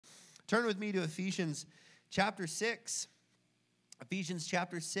Turn with me to Ephesians chapter 6. Ephesians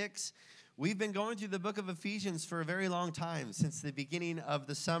chapter 6. We've been going through the book of Ephesians for a very long time, since the beginning of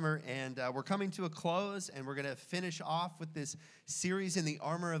the summer, and we're coming to a close, and we're going to finish off with this series in the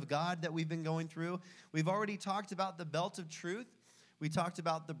armor of God that we've been going through. We've already talked about the belt of truth. We talked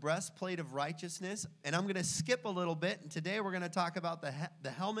about the breastplate of righteousness, and I'm going to skip a little bit, and today we're going to talk about the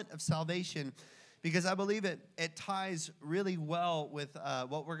helmet of salvation, because I believe it ties really well with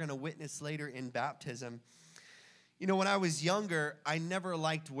what we're going to witness later in baptism. You know, when I was younger, I never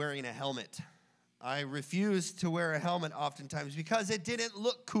liked wearing a helmet. I refused to wear a helmet oftentimes because it didn't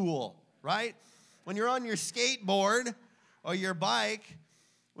look cool, right? When you're on your skateboard or your bike,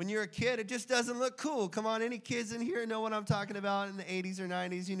 when you're a kid, it just doesn't look cool. Come on, any kids in here know what I'm talking about? In the 80s or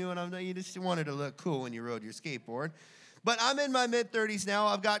 90s, you knew what I'm doing. You just wanted to look cool when you rode your skateboard. But I'm in my mid-30s now.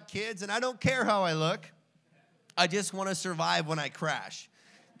 I've got kids, and I don't care how I look. I just want to survive when I crash,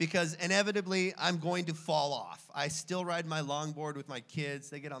 because inevitably I'm going to fall off. I still ride my longboard with my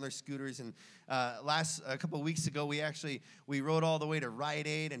kids. They get on their scooters, and a couple of weeks ago, we rode all the way to Rite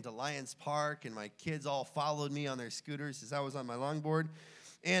Aid and to Lions Park, and my kids all followed me on their scooters as I was on my longboard.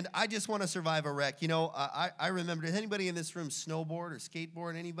 And I just want to survive a wreck. You know, I remember, does anybody in this room snowboard or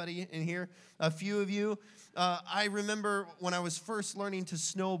skateboard? Anybody in here? A few of you. I remember when I was first learning to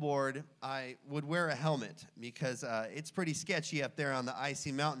snowboard, I would wear a helmet because it's pretty sketchy up there on the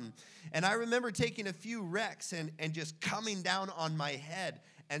icy mountain. And I remember taking a few wrecks and just coming down on my head.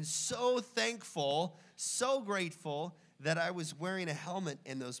 And so thankful, so grateful that I was wearing a helmet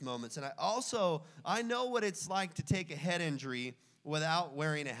in those moments. And I know what it's like to take a head injury without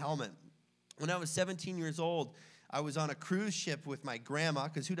wearing a helmet. When I was 17 years old, I was on a cruise ship with my grandma,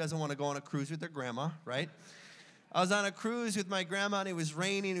 because who doesn't want to go on a cruise with their grandma, right? I was on a cruise with my grandma, and it was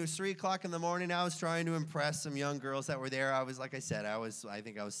raining. It was 3 o'clock in the morning. I was trying to impress some young girls that were there. I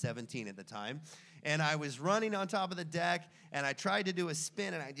think I was 17 at the time. And I was running on top of the deck, and I tried to do a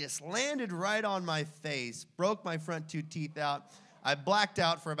spin, and I just landed right on my face, broke my front 2 teeth out. I blacked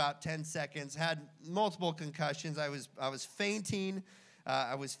out for about 10 seconds, had multiple concussions. I was fainting.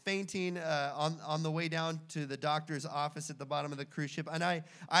 I was fainting on the way down to the doctor's office at the bottom of the cruise ship. And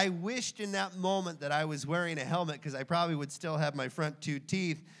I wished in that moment that I was wearing a helmet, because I probably would still have my front 2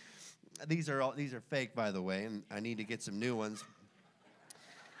 teeth. These are fake, by the way, and I need to get some new ones.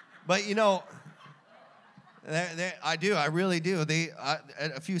 But, you know, I do. I really do.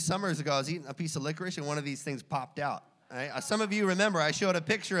 A few summers ago, I was eating a piece of licorice, and one of these things popped out. Right? Some of you remember I showed a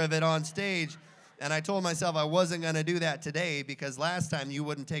picture of it on stage, and I told myself I wasn't going to do that today, because last time you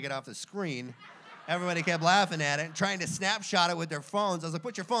wouldn't take it off the screen. Everybody kept laughing at it and trying to snapshot it with their phones. I was like,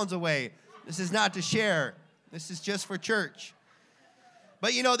 put your phones away. This is not to share. This is just for church.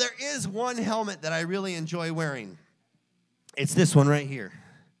 But, you know, there is one helmet that I really enjoy wearing. It's this one right here.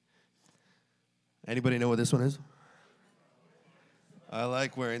 Anybody know what this one is? I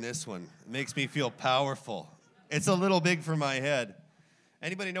like wearing this one. It makes me feel powerful. It's a little big for my head.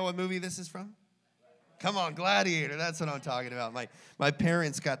 Anybody know what movie this is from? Come on, Gladiator. That's what I'm talking about. My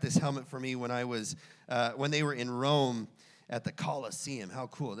parents got this helmet for me when when they were in Rome at the Colosseum. How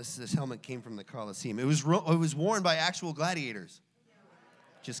cool! This helmet came from the Colosseum. It was worn by actual gladiators.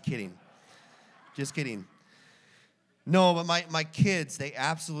 Just kidding. Just kidding. No, but my kids, they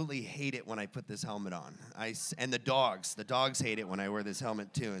absolutely hate it when I put this helmet on. And the dogs hate it when I wear this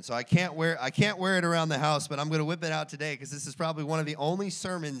helmet too. And so I can't wear it around the house, but I'm going to whip it out today, because this is probably one of the only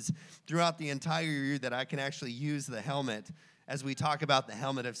sermons throughout the entire year that I can actually use the helmet as we talk about the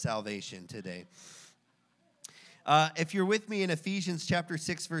helmet of salvation today. If you're with me in Ephesians chapter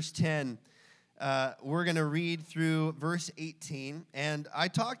 6, verse 10, we're going to read through verse 18. And I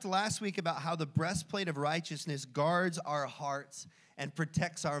talked last week about how the breastplate of righteousness guards our hearts and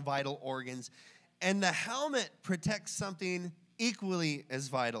protects our vital organs. And the helmet protects something equally as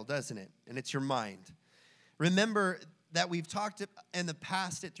vital, doesn't it? And it's your mind. Remember that we've talked in the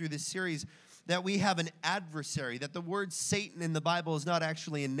past through this series that we have an adversary, that the word Satan in the Bible is not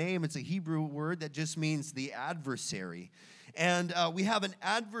actually a name. It's a Hebrew word that just means the adversary. And we have an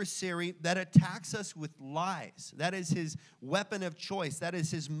adversary that attacks us with lies. That is his weapon of choice. That is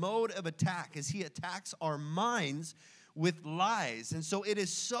his mode of attack, as he attacks our minds with lies. And so it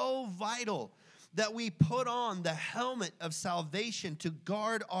is so vital that we put on the helmet of salvation to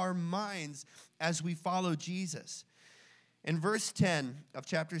guard our minds as we follow Jesus. In verse 10 of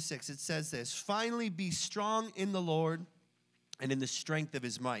chapter 6, it says this: "Finally be strong in the Lord and in the strength of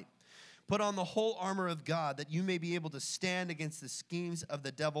his might. Put on the whole armor of God, that you may be able to stand against the schemes of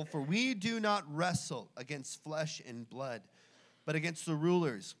the devil. For we do not wrestle against flesh and blood, but against the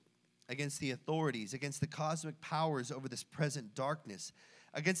rulers, against the authorities, against the cosmic powers over this present darkness,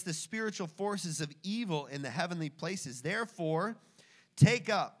 against the spiritual forces of evil in the heavenly places. Therefore, take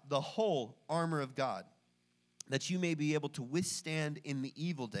up the whole armor of God, that you may be able to withstand in the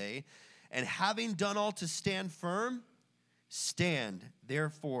evil day, and having done all to stand firm, stand.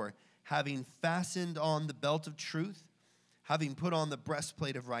 Therefore, having fastened on the belt of truth, having put on the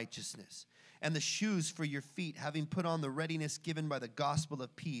breastplate of righteousness, and the shoes for your feet, having put on the readiness given by the gospel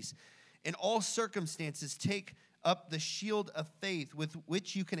of peace. In all circumstances, take up the shield of faith with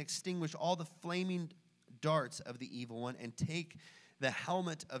which you can extinguish all the flaming darts of the evil one, and take the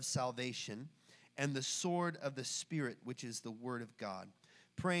helmet of salvation and the sword of the Spirit, which is the word of God,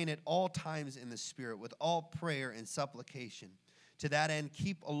 praying at all times in the Spirit with all prayer and supplication. To that end,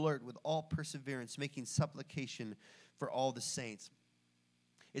 keep alert with all perseverance, making supplication for all the saints.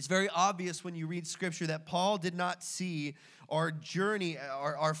 It's very obvious when you read Scripture that Paul did not see our journey,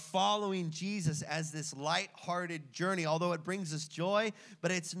 our following Jesus, as this light-hearted journey, although it brings us joy, but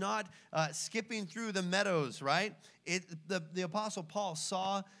it's not skipping through the meadows, right? The Apostle Paul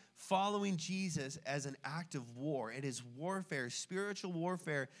saw following Jesus as an act of war. It is warfare, spiritual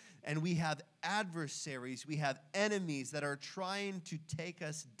warfare, and we have adversaries, we have enemies that are trying to take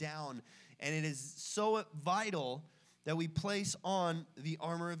us down, and it is so vital that we place on the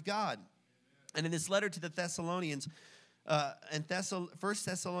armor of God. And in this letter to the Thessalonians, in 1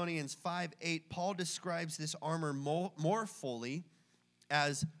 Thessalonians 5:8, Paul describes this armor more fully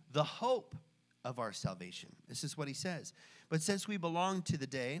as the hope of our salvation. This is what he says. But since we belong to the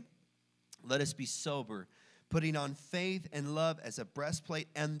day, let us be sober, putting on faith and love as a breastplate,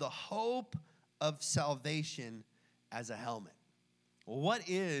 and the hope of salvation as a helmet. Well, what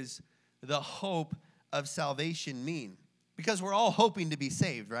is the hope of salvation mean? Because we're all hoping to be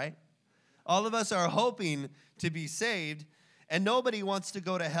saved, right? All of us are hoping to be saved, and nobody wants to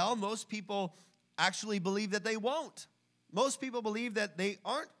go to hell. Most people actually believe that they won't. Most people believe that they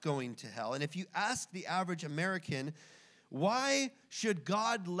aren't going to hell. And if you ask the average American, why should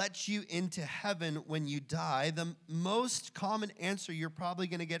God let you into heaven when you die? The most common answer you're probably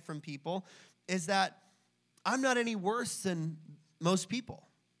going to get from people is that I'm not any worse than most people,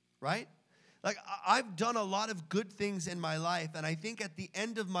 right? Like, I've done a lot of good things in my life, and I think at the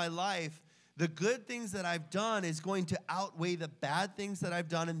end of my life, the good things that I've done is going to outweigh the bad things that I've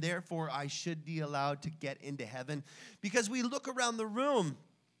done, and therefore I should be allowed to get into heaven. Because we look around the room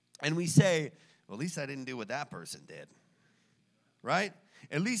and we say, well, at least I didn't do what that person did, right?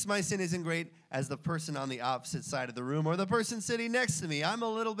 At least my sin isn't great as the person on the opposite side of the room or the person sitting next to me. I'm a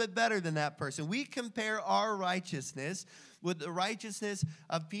little bit better than that person. We compare our righteousness with the righteousness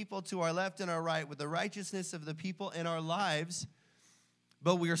of people to our left and our right, with the righteousness of the people in our lives.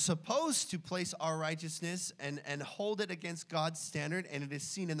 But we are supposed to place our righteousness and hold it against God's standard, and it is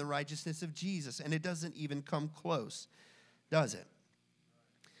seen in the righteousness of Jesus. And it doesn't even come close, does it?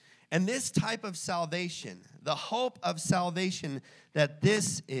 And this type of salvation, the hope of salvation that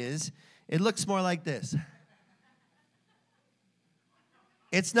this is, it looks more like this.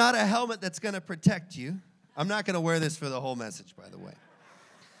 It's not a helmet that's going to protect you. I'm not going to wear this for the whole message, by the way.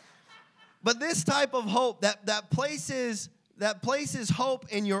 But this type of hope that places hope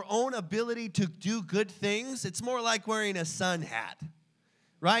in your own ability to do good things, it's more like wearing a sun hat,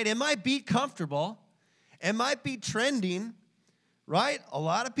 right? It might be comfortable. It might be trending, right? A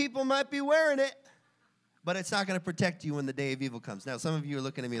lot of people might be wearing it, but it's not going to protect you when the day of evil comes. Now, some of you are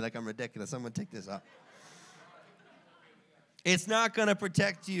looking at me like I'm ridiculous. I'm going to take this up. It's not going to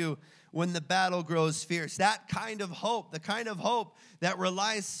protect you when the battle grows fierce. That kind of hope, the kind of hope that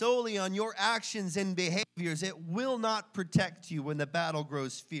relies solely on your actions and behaviors, it will not protect you when the battle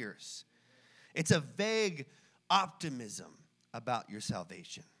grows fierce. It's a vague optimism about your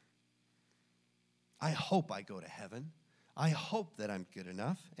salvation. I hope I go to heaven. I hope that I'm good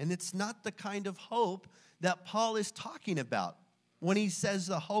enough. And it's not the kind of hope that Paul is talking about when he says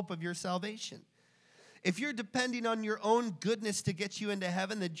the hope of your salvation. If you're depending on your own goodness to get you into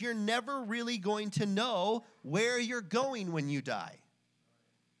heaven, that you're never really going to know where you're going when you die.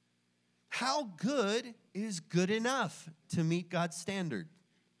 How good is good enough to meet God's standard?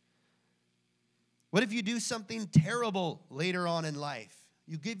 What if you do something terrible later on in life?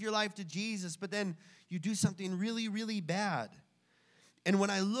 You give your life to Jesus, but then you do something really, really bad. And when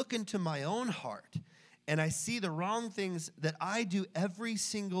I look into my own heart and I see the wrong things that I do every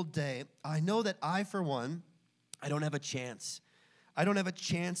single day, I know that I, for one, I don't have a chance. I don't have a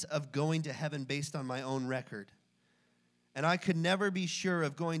chance of going to heaven based on my own record. And I could never be sure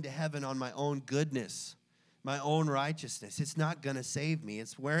of going to heaven on my own goodness, my own righteousness. It's not going to save me.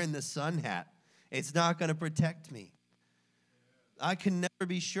 It's wearing the sun hat. It's not going to protect me. I can never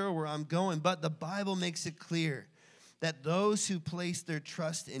be sure where I'm going, but the Bible makes it clear that those who place their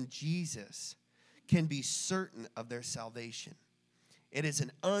trust in Jesus can be certain of their salvation. It is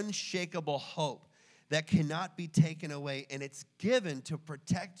an unshakable hope that cannot be taken away, and it's given to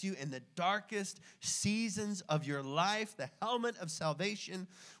protect you in the darkest seasons of your life. The helmet of salvation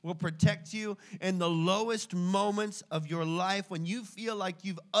will protect you in the lowest moments of your life when you feel like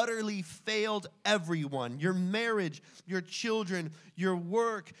you've utterly failed everyone, your marriage, your children, your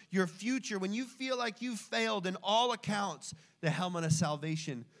work, your future. When you feel like you've failed in all accounts, the helmet of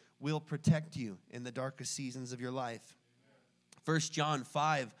salvation will protect you in the darkest seasons of your life. 1 John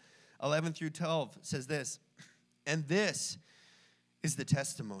 5:11 through 12 says this, and this is the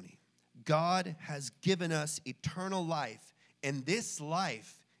testimony. God has given us eternal life, and this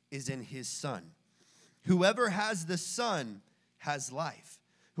life is in his Son. Whoever has the Son has life.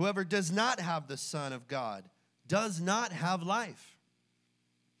 Whoever does not have the Son of God does not have life.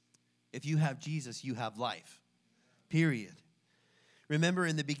 If you have Jesus, you have life. Period. Remember,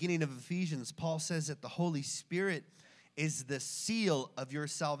 in the beginning of Ephesians, Paul says that the Holy Spirit is the seal of your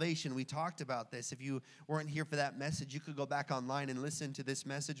salvation. We talked about this. If you weren't here for that message, you could go back online and listen to this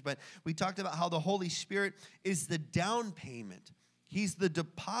message. But we talked about how the Holy Spirit is the down payment. He's the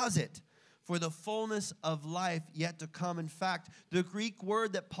deposit for the fullness of life yet to come. In fact, the Greek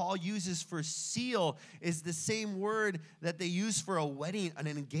word that Paul uses for seal is the same word that they use for a wedding, an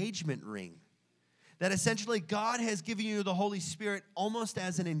engagement ring. That essentially God has given you the Holy Spirit almost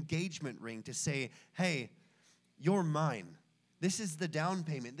as an engagement ring to say, hey, you're mine. This is the down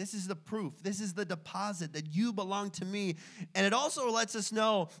payment. This is the proof. This is the deposit that you belong to me. And it also lets us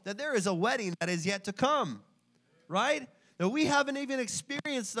know that there is a wedding that is yet to come, right? That we haven't even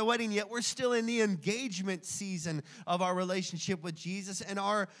experienced the wedding yet. We're still in the engagement season of our relationship with Jesus, and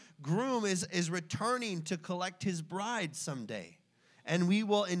our groom is returning to collect his bride someday. And we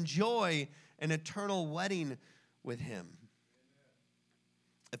will enjoy an eternal wedding with him.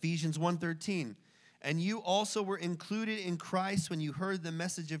 Ephesians 1:13. And you also were included in Christ when you heard the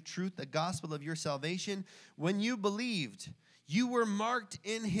message of truth, the gospel of your salvation. When you believed, you were marked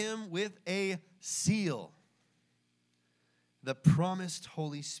in him with a seal, the promised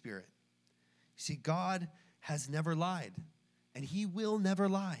Holy Spirit. You see, God has never lied, and he will never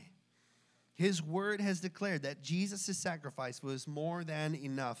lie. His word has declared that Jesus' sacrifice was more than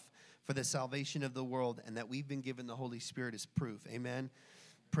enough for the salvation of the world, and that we've been given the Holy Spirit as proof. Amen.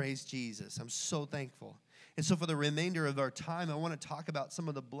 Praise Jesus. I'm so thankful. And so for the remainder of our time, I want to talk about some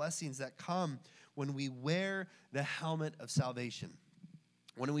of the blessings that come when we wear the helmet of salvation.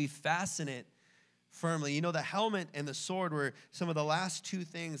 When we fasten it firmly. You know, the helmet and the sword were some of the last two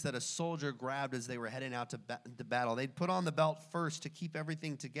things that a soldier grabbed as they were heading out to battle. They'd put on the belt first to keep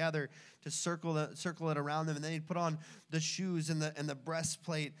everything together, to circle it around them, and then they'd put on the shoes and the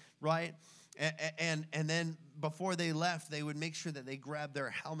breastplate, right? And then before they left, they would make sure that they grabbed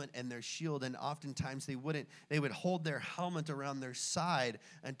their helmet and their shield, and oftentimes they wouldn't. They would hold their helmet around their side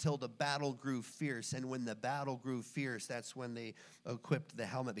until the battle grew fierce. And when the battle grew fierce, that's when they equipped the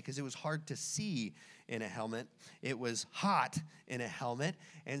helmet, because it was hard to see in a helmet. It was hot in a helmet.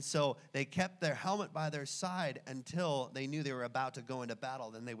 And so they kept their helmet by their side until they knew they were about to go into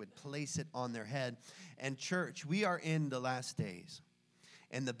battle. Then they would place it on their head. And church, we are in the last days,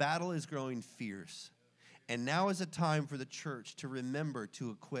 and the battle is growing fierce. And now is a time for the church to remember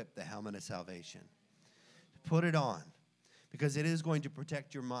to equip the helmet of salvation. Put it on, because it is going to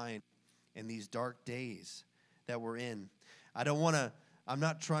protect your mind in these dark days that we're in. I'm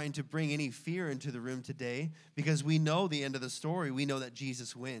not trying to bring any fear into the room today, because we know the end of the story. We know that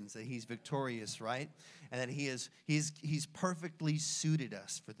Jesus wins, that he's victorious, right? And that he's perfectly suited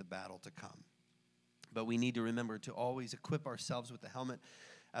us for the battle to come. But we need to remember to always equip ourselves with the helmet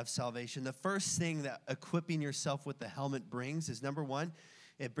of salvation. The first thing that equipping yourself with the helmet brings is, number one,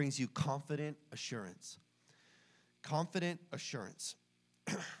 it brings you confident assurance. Confident assurance.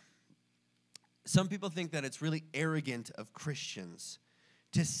 Some people think that it's really arrogant of Christians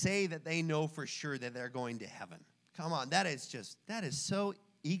to say that they know for sure that they're going to heaven. Come on, that is so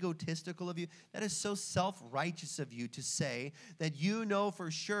egotistical of you. That is so self-righteous of you to say that you know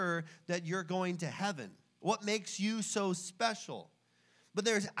for sure that you're going to heaven. What makes you so special? But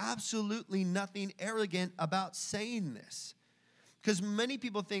there's absolutely nothing arrogant about saying this, because many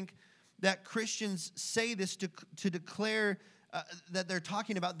people think that Christians say this to declare that they're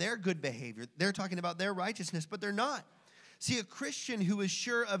talking about their good behavior. They're talking about their righteousness, but they're not. See, a Christian who is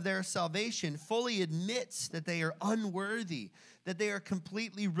sure of their salvation fully admits that they are unworthy, that they are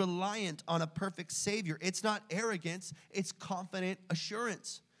completely reliant on a perfect Savior. It's not arrogance, it's confident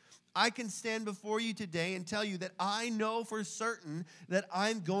assurance. I can stand before you today and tell you that I know for certain that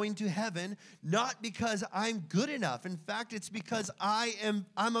I'm going to heaven, not because I'm good enough. In fact, it's because I'm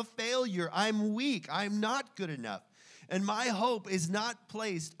a failure. I'm weak. I'm not good enough. And my hope is not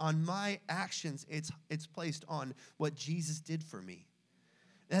placed on my actions. It's placed on what Jesus did for me.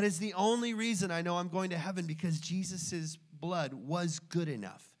 That is the only reason I know I'm going to heaven, because Jesus' blood was good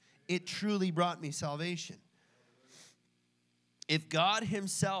enough. It truly brought me salvation. If God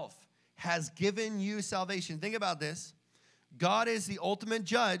himself has given you salvation, think about this. God is the ultimate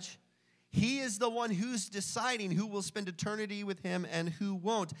judge. He is the one who's deciding who will spend eternity with him and who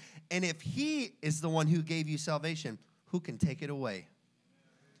won't. And if he is the one who gave you salvation, who can take it away?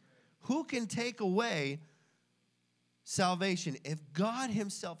 Who can take away salvation if God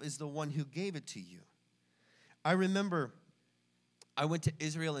himself is the one who gave it to you? I remember I went to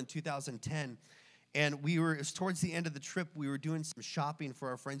Israel in 2010. And it was towards the end of the trip, we were doing some shopping for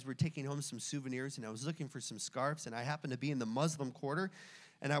our friends. We were taking home some souvenirs, and I was looking for some scarves, and I happened to be in the Muslim quarter,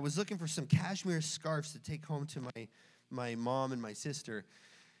 and I was looking for some cashmere scarves to take home to my mom and my sister.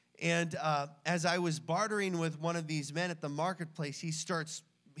 And as I was bartering with one of these men at the marketplace,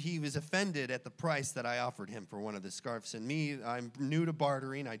 he was offended at the price that I offered him for one of the scarves. And me, I'm new to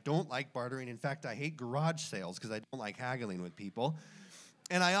bartering. I don't like bartering. In fact, I hate garage sales because I don't like haggling with people.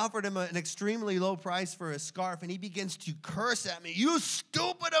 And I offered him an extremely low price for a scarf, and he begins to curse at me. "You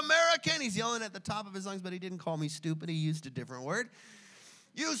stupid American!" He's yelling at the top of his lungs, but he didn't call me stupid. He used a different word.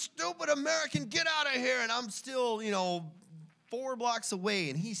 "You stupid American, get out of here!" And I'm still, 4 blocks away,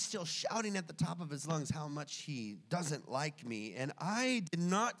 and he's still shouting at the top of his lungs how much he doesn't like me. And I did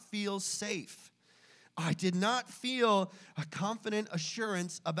not feel safe. I did not feel a confident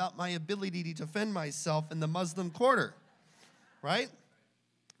assurance about my ability to defend myself in the Muslim quarter, right?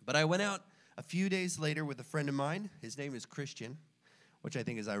 But I went out a few days later with a friend of mine. His name is Christian, which I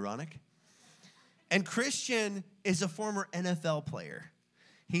think is ironic. And Christian is a former NFL player.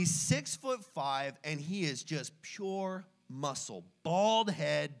 He's 6'5", and he is just pure muscle. Bald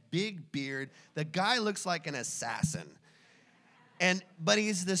head, big beard. The guy looks like an assassin. But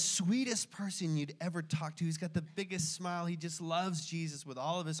he's the sweetest person you'd ever talk to. He's got the biggest smile. He just loves Jesus with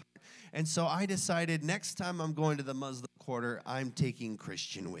all of his heart. And so I decided next time I'm going to the Muslim quarter, I'm taking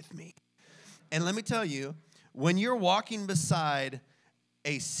Christian with me. And let me tell you, when you're walking beside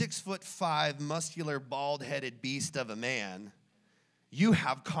a 6'5", muscular, bald-headed beast of a man, you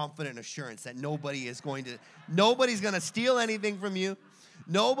have confident assurance that nobody's going to steal anything from you.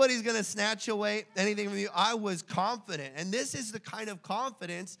 Nobody's going to snatch away anything from you. I was confident. And this is the kind of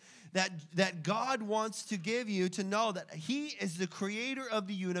confidence that God wants to give you, to know that he is the creator of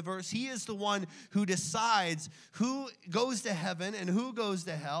the universe. He is the one who decides who goes to heaven and who goes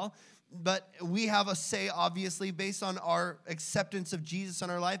to hell. But we have a say, obviously, based on our acceptance of Jesus in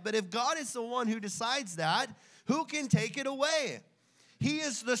our life. But if God is the one who decides that, who can take it away? He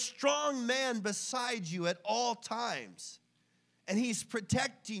is the strong man beside you at all times. And he's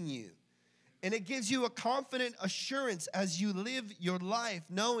protecting you. And it gives you a confident assurance as you live your life,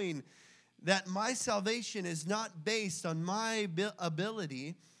 knowing that my salvation is not based on my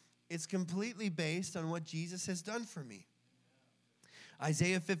ability. It's completely based on what Jesus has done for me.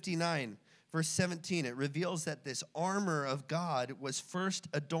 Isaiah 59, verse 17, it reveals that this armor of God was first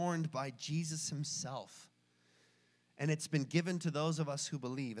adorned by Jesus himself. And it's been given to those of us who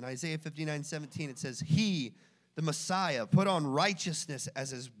believe. In Isaiah 59, 17, it says, "He, the Messiah, put on righteousness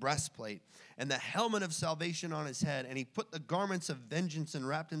as his breastplate and the helmet of salvation on his head. And he put the garments of vengeance and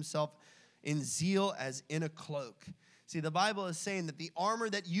wrapped himself in zeal as in a cloak." See, the Bible is saying that the armor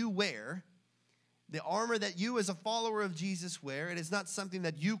that you wear, the armor that you as a follower of Jesus wear, it is not something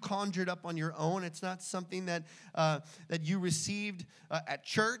that you conjured up on your own. It's not something that you received at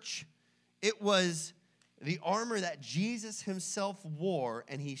church. It was the armor that Jesus himself wore,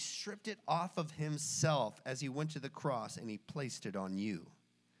 and he stripped it off of himself as he went to the cross, and he placed it on you.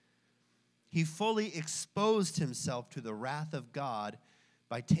 He fully exposed himself to the wrath of God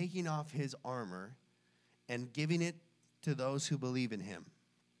by taking off his armor and giving it to those who believe in him.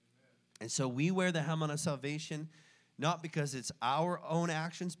 And so we wear the helmet of salvation, not because it's our own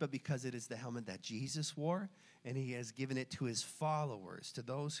actions, but because it is the helmet that Jesus wore, and he has given it to his followers, to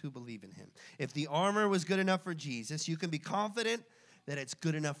those who believe in him. If the armor was good enough for Jesus, you can be confident that it's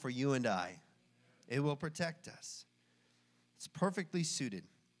good enough for you and I. It will protect us. It's perfectly suited.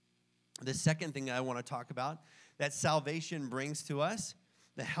 The second thing I want to talk about that salvation brings to us,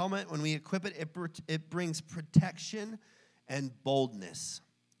 the helmet, when we equip it, it brings protection and boldness.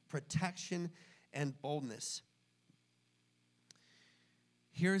 Protection and boldness.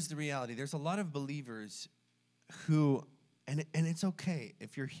 Here's the reality. There's a lot of believers who And it's okay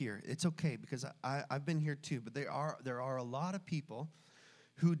if you're here. It's okay because I've been here too. But there are a lot of people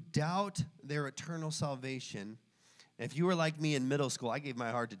who doubt their eternal salvation. If you were like me in middle school, I gave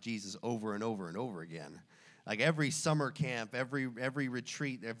my heart to Jesus over and over and over again. Like every summer camp, every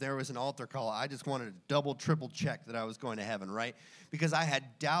retreat, if there was an altar call, I just wanted to double, triple check that I was going to heaven, right? Because I had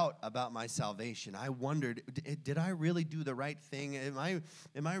doubt about my salvation. I wondered, did I really do the right thing?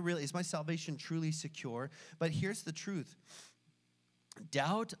 Is my salvation truly secure? But here's the truth.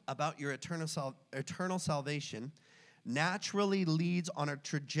 Doubt about your eternal salvation naturally leads on a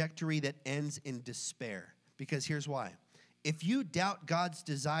trajectory that ends in despair. Because here's why. If you doubt God's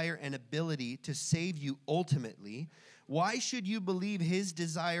desire and ability to save you ultimately, why should you believe his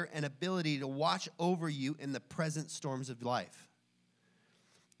desire and ability to watch over you in the present storms of life?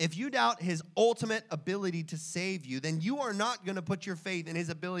 If you doubt his ultimate ability to save you, then you are not going to put your faith in his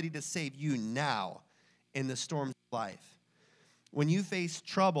ability to save you now in the storms of life. When you face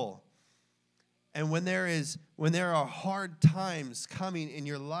trouble, and when there are hard times coming in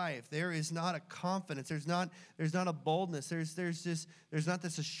your life, there is not a confidence, there's not a boldness, there's not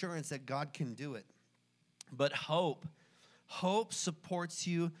this assurance that God can do it. But hope supports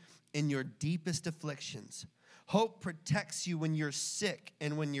you in your deepest afflictions. Hope protects you when you're sick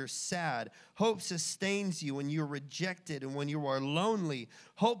and when you're sad. Hope sustains you when you're rejected and when you are lonely.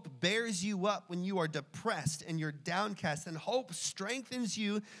 Hope bears you up when you are depressed and you're downcast. And hope strengthens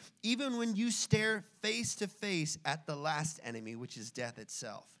you even when you stare face to face at the last enemy, which is death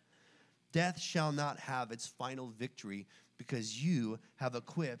itself. Death shall not have its final victory because you have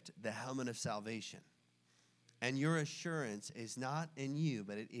equipped the helmet of salvation. And your assurance is not in you,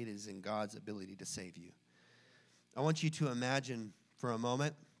 but it is in God's ability to save you. I want you to imagine for a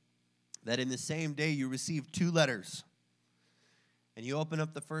moment that in the same day you receive 2 letters. And you open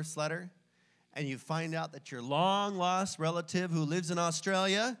up the first letter and you find out that your long-lost relative who lives in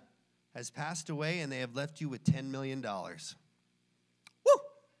Australia has passed away and they have left you with $10 million. Woo!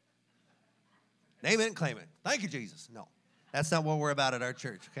 Name it and claim it. Thank you, Jesus. No, that's not what we're about at our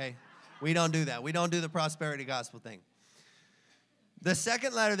church, okay? We don't do that. We don't do the prosperity gospel thing. The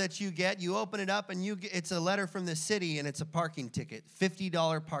second letter that you get, you open it up, and it's a letter from the city, and it's a parking ticket,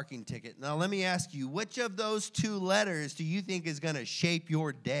 $50 parking ticket. Now, let me ask you, which of those 2 letters do you think is going to shape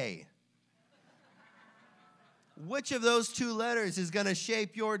your day? Which of those 2 letters is going to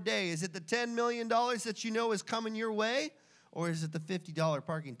shape your day? Is it the $10 million that you know is coming your way, or is it the $50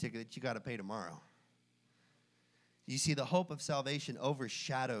 parking ticket that you got to pay tomorrow? You see, the hope of salvation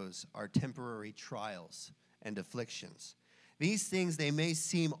overshadows our temporary trials and afflictions. These things, they may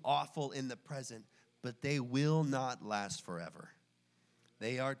seem awful in the present, but they will not last forever.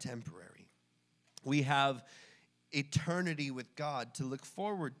 They are temporary. We have eternity with God to look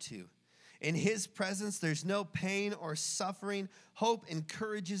forward to. In his presence, there's no pain or suffering. Hope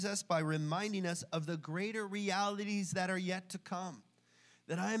encourages us by reminding us of the greater realities that are yet to come.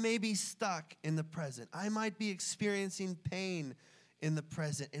 That I may be stuck in the present. I might be experiencing pain in the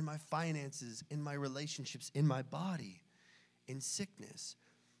present, in my finances, in my relationships, in my body, in sickness.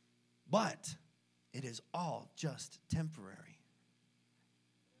 But it is all just temporary.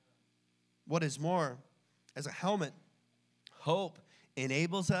 What is more, as a helmet, hope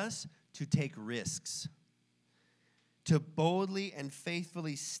enables us to take risks, to boldly and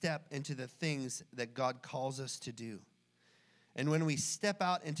faithfully step into the things that God calls us to do. And when we step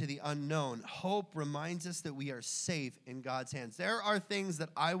out into the unknown, hope reminds us that we are safe in God's hands. There are things that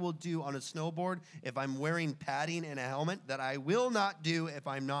I will do on a snowboard if I'm wearing padding and a helmet that I will not do if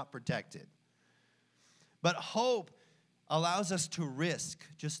I'm not protected. But hope allows us to risk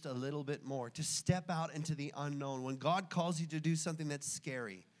just a little bit more, to step out into the unknown. When God calls you to do something that's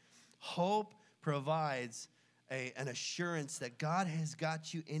scary, hope provides an assurance that God has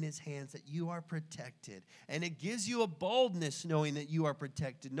got you in his hands, that you are protected. And it gives you a boldness knowing that you are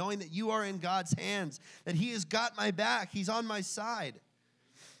protected, knowing that you are in God's hands, that he has got my back, he's on my side.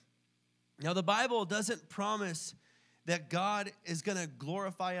 Now, the Bible doesn't promise that God is going to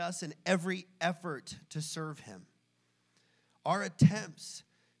glorify us in every effort to serve him. Our attempts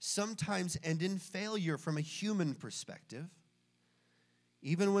sometimes end in failure from a human perspective.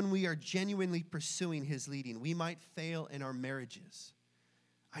 Even when we are genuinely pursuing his leading, we might fail in our marriages.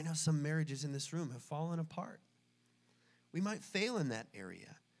 I know some marriages in this room have fallen apart. We might fail in that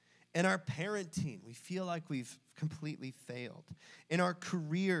area. In our parenting, we feel like we've completely failed. In our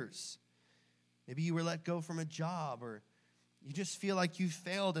careers, maybe you were let go from a job, or you just feel like you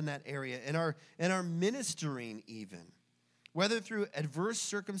failed in that area. In our ministering even, whether through adverse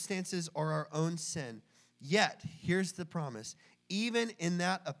circumstances or our own sin. Yet, here's the promise. even in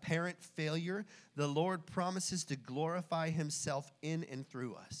that apparent failure, the Lord promises to glorify himself in and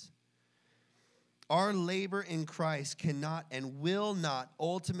through us. Our labor in Christ cannot and will not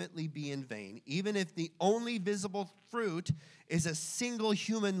ultimately be in vain, even if the only visible fruit is a single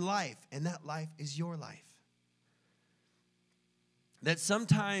human life, and that life is your life. That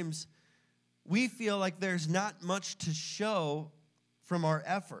sometimes we feel like there's not much to show from our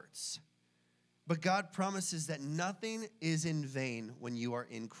efforts, but God promises that nothing is in vain when you are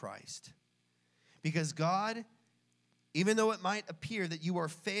in Christ. Because God, even though it might appear that you are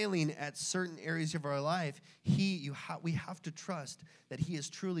failing at certain areas of our life, we have to trust that he is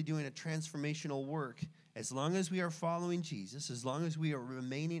truly doing a transformational work. As long as we are following Jesus, as long as we are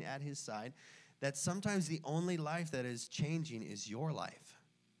remaining at his side, that sometimes the only life that is changing is your life.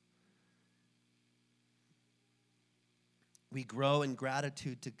 We grow in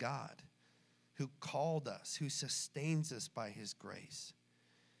gratitude to God who called us, who sustains us by his grace.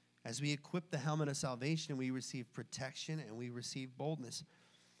 As we equip the helmet of salvation, we receive protection and we receive boldness.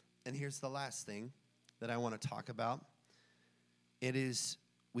 And here's the last thing that I want to talk about. It is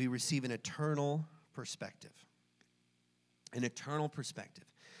we receive an eternal perspective. An eternal perspective.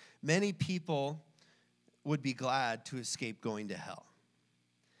 Many people would be glad to escape going to hell.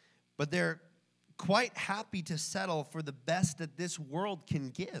 But they're quite happy to settle for the best that this world can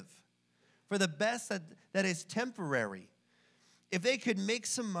give. For the best that is temporary. If they could make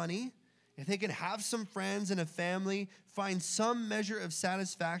some money, if they could have some friends and a family, find some measure of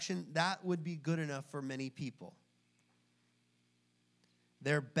satisfaction, that would be good enough for many people.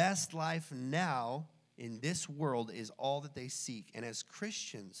 Their best life now in this world is all that they seek. And as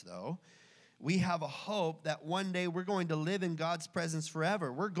Christians, though, we have a hope that one day we're going to live in God's presence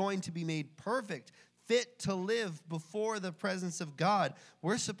forever. We're going to be made perfect, fit to live before the presence of God.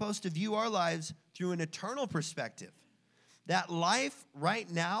 We're supposed to view our lives through an eternal perspective. That life right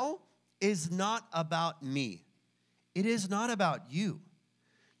now is not about me. It is not about you.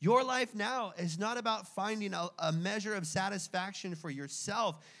 Your life now is not about finding a measure of satisfaction for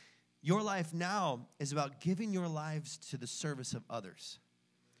yourself. Your life now is about giving your lives to the service of others,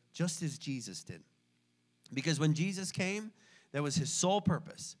 just as Jesus did. Because when Jesus came, that was his sole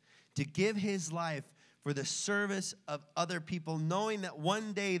purpose, to give his life for the service of other people, knowing that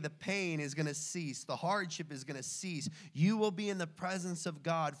one day the pain is going to cease, the hardship is going to cease. You will be in the presence of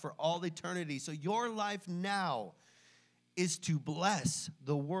God for all eternity. So your life now is to bless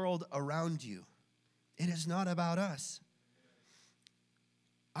the world around you. It is not about us.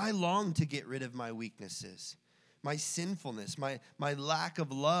 I long to get rid of my weaknesses, my sinfulness, my lack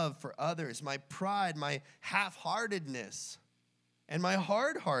of love for others, my pride, my half-heartedness, and my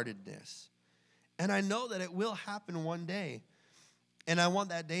hard-heartedness. And I know that it will happen one day, and I want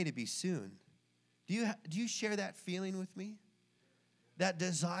that day to be soon. Do you share that feeling with me? That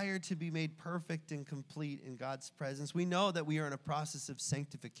desire to be made perfect and complete in God's presence. We know that we are in a process of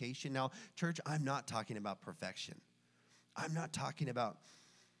sanctification. Now, church, I'm not talking about perfection. I'm not talking about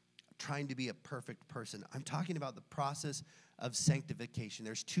trying to be a perfect person. I'm talking about the process of sanctification.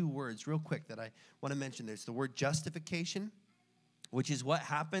 There's two words real quick that I want to mention. There's the word justification, which is what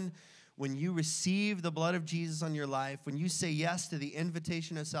happened when you receive the blood of Jesus on your life, when you say yes to the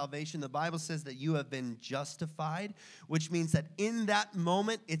invitation of salvation. The Bible says that you have been justified, which means that in that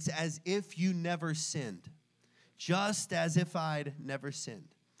moment, it's as if you never sinned, just as if I'd never sinned.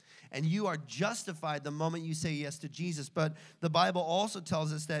 And you are justified the moment you say yes to Jesus. But the Bible also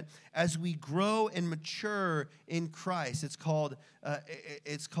tells us that as we grow and mature in Christ, it's called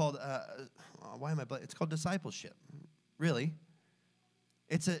discipleship, really.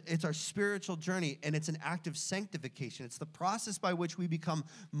 It's our spiritual journey, and it's an act of sanctification. It's the process by which we become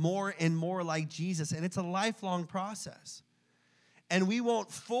more and more like Jesus, and it's a lifelong process. And we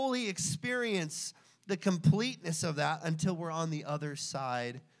won't fully experience the completeness of that until we're on the other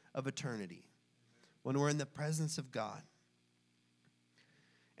side of eternity, when we're in the presence of God.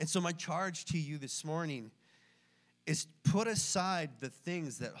 And so my charge to you this morning is put aside the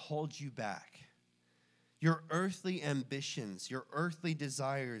things that hold you back. Your earthly ambitions, your earthly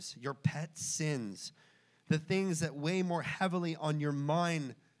desires, your pet sins, the things that weigh more heavily on your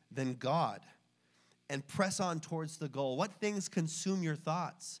mind than God, and press on towards the goal. What things consume your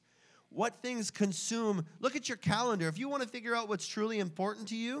thoughts? What things consume? Look at your calendar. If you want to figure out what's truly important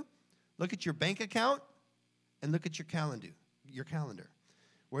to you, look at your bank account and look at your calendar.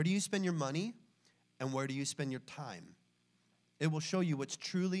 Where do you spend your money and where do you spend your time? It will show you what's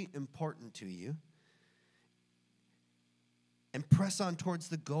truly important to you. And press on towards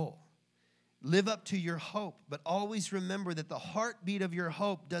the goal. Live up to your hope, but always remember that the heartbeat of your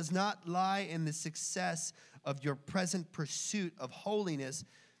hope does not lie in the success of your present pursuit of holiness,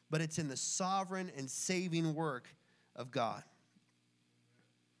 but it's in the sovereign and saving work of God.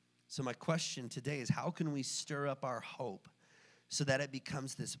 So my question today is, how can we stir up our hope so that it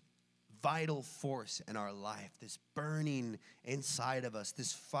becomes this vital force in our life, this burning inside of us,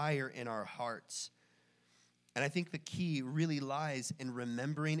 this fire in our hearts? And I think the key really lies in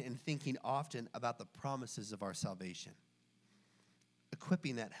remembering and thinking often about the promises of our salvation.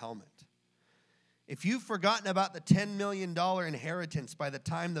 Equipping that helmet. If you've forgotten about the $10 million inheritance by the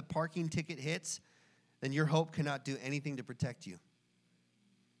time the parking ticket hits, then your hope cannot do anything to protect you.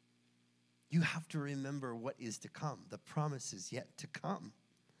 You have to remember what is to come, the promises yet to come.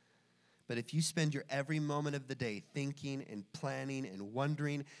 But if you spend your every moment of the day thinking and planning and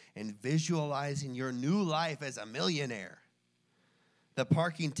wondering and visualizing your new life as a millionaire, the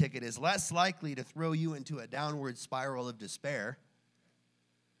parking ticket is less likely to throw you into a downward spiral of despair.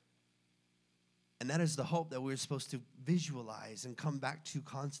 And that is the hope that we're supposed to visualize and come back to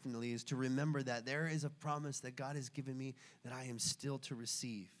constantly, is to remember that there is a promise that God has given me that I am still to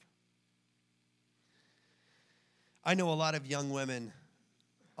receive. I know a lot of young women,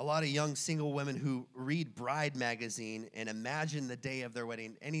 a lot of young single women who read Bride magazine and imagine the day of their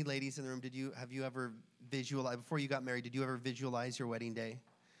wedding. Any ladies in the room, have you ever visualized, before you got married, did you ever visualize your wedding day?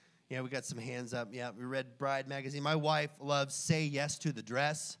 Yeah, we got some hands up. Yeah, we read Bride magazine. My wife loves Say Yes to the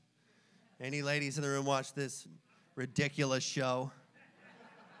Dress. Any ladies in the room watch this ridiculous show?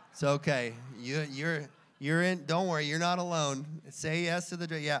 It's okay. You're in, don't worry, you're not alone. Say Yes to the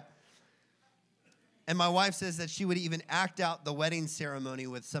Dress, yeah. And my wife says that she would even act out the wedding ceremony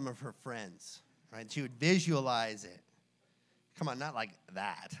with some of her friends, right? She would visualize it. Come on, not like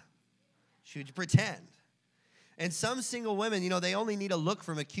that. She would pretend. And some single women, they only need a look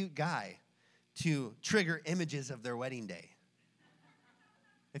from a cute guy to trigger images of their wedding day.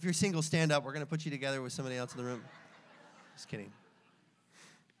 If you're single, stand up. We're going to put you together with somebody else in the room. Just kidding.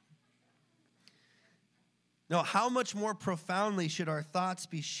 No, how much more profoundly should our thoughts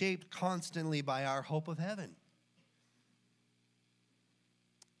be shaped constantly by our hope of heaven?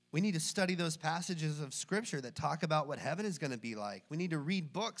 We need to study those passages of Scripture that talk about what heaven is going to be like. We need to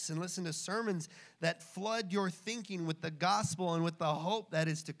read books and listen to sermons that flood your thinking with the gospel and with the hope that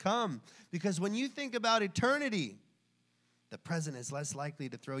is to come. Because when you think about eternity, the present is less likely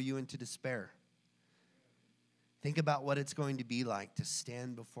to throw you into despair. Think about what it's going to be like to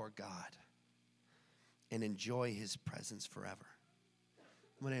stand before God and enjoy his presence forever.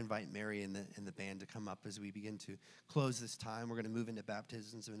 I'm going to invite Mary and the band to come up as we begin to close this time. We're going to move into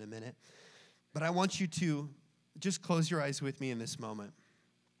baptisms in a minute. But I want you to just close your eyes with me in this moment.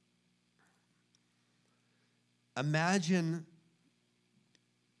 Imagine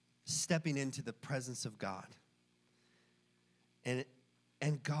stepping into the presence of God and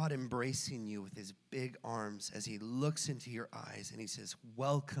God embracing you with his big arms as he looks into your eyes and he says,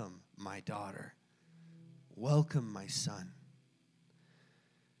 "Welcome, my daughter. Welcome, my son.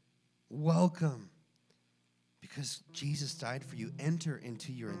 Welcome, because Jesus died for you. Enter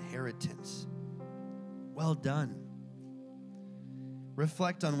into your inheritance. Well done."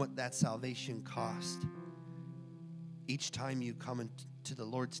 Reflect on what that salvation cost. Each time you come to the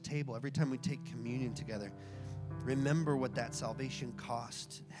Lord's table, every time we take communion together, remember what that salvation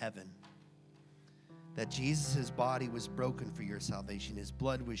cost heaven. That Jesus' body was broken for your salvation. His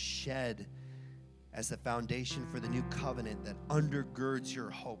blood was shed as the foundation for the new covenant that undergirds your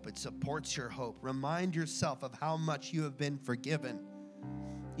hope. It supports your hope. Remind yourself of how much you have been forgiven,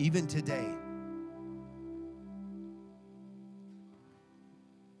 even today.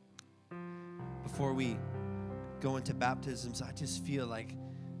 Before we go into baptisms, I just feel like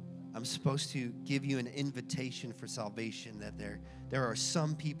I'm supposed to give you an invitation for salvation, that there are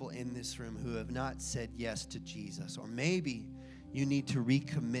some people in this room who have not said yes to Jesus, or maybe you need to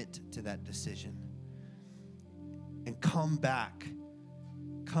recommit to that decision. And come back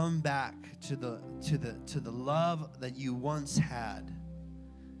to the love that you once had.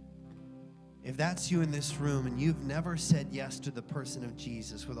 If that's you in this room and you've never said yes to the person of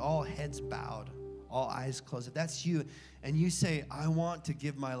Jesus, with all heads bowed, all eyes closed, if that's you and you say, "I want to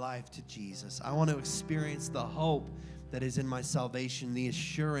give my life to Jesus. I want to experience the hope that is in my salvation, the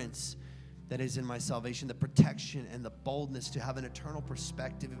assurance that is in my salvation, the protection and the boldness to have an eternal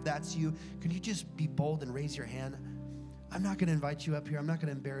perspective." If that's you, can you just be bold and raise your hand? I'm not going to invite you up here. I'm not going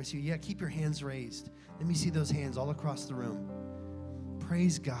to embarrass you. Yeah, keep your hands raised. Let me see those hands all across the room.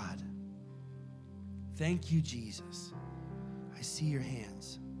 Praise God. Thank you, Jesus. I see your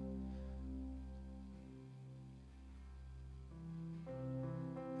hands.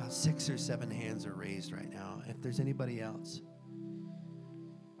 About 6 or 7 hands are raised right now. If there's anybody else,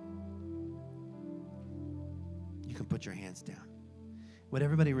 you can put your hands down. Would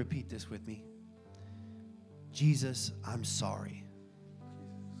everybody repeat this with me? Jesus, I'm sorry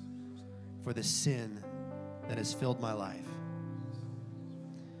for the sin that has filled my life.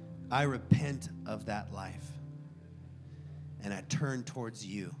 I repent of that life, and I turn towards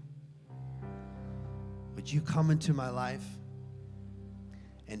you. Would you come into my life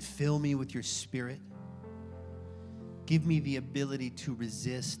and fill me with your Spirit? Give me the ability to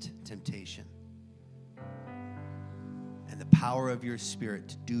resist temptation and the power of your Spirit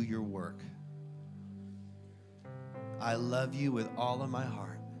to do your work. I love you with all of my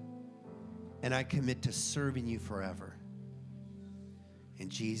heart, and I commit to serving you forever. In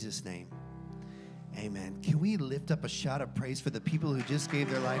Jesus' name, amen. Can we lift up a shout of praise for the people who just gave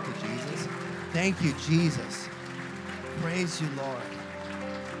their life to Jesus? Thank you, Jesus. Praise you, Lord.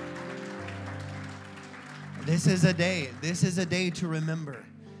 This is a day to remember.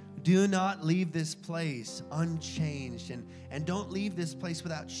 Do not leave this place unchanged, and don't leave this place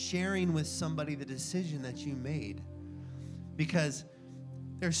without sharing with somebody the decision that you made. Because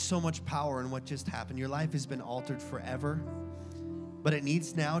there's so much power in what just happened. Your life has been altered forever, but it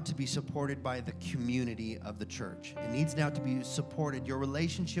needs now to be supported by the community of the church. It needs now to be supported. Your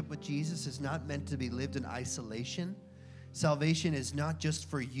relationship with Jesus is not meant to be lived in isolation. Salvation is not just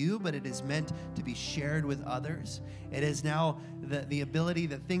for you, but it is meant to be shared with others. It is now the ability,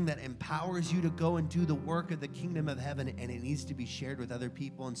 the thing that empowers you to go and do the work of the kingdom of heaven, and it needs to be shared with other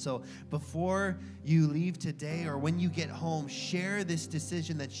people. And so before you leave today or when you get home, share this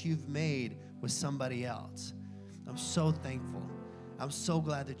decision that you've made with somebody else. I'm so thankful. I'm so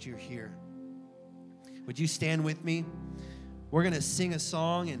glad that you're here. Would you stand with me? We're going to sing a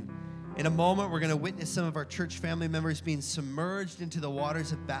song, and in a moment, we're going to witness some of our church family members being submerged into the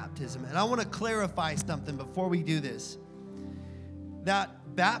waters of baptism. And I want to clarify something before we do this.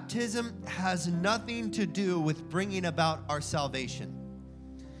 That baptism has nothing to do with bringing about our salvation.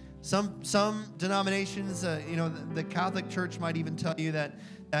 Some denominations, the Catholic Church might even tell you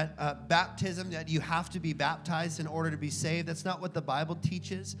that baptism, that you have to be baptized in order to be saved. That's not what the Bible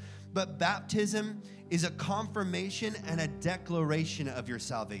teaches. But baptism is a confirmation and a declaration of your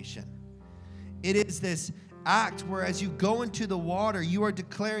salvation. It is this act where as you go into the water, you are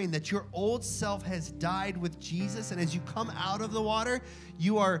declaring that your old self has died with Jesus. And as you come out of the water,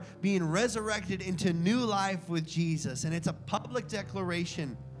 you are being resurrected into new life with Jesus. And it's a public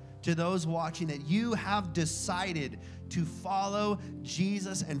declaration to those watching that you have decided to follow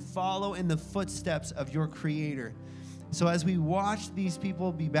Jesus and follow in the footsteps of your Creator. So as we watch these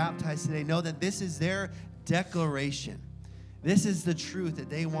people be baptized today, know that this is their declaration. This is the truth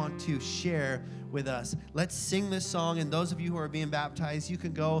that they want to share with us. Let's sing this song, and those of you who are being baptized, you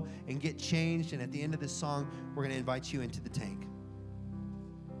can go and get changed, and at the end of this song, we're going to invite you into the tank.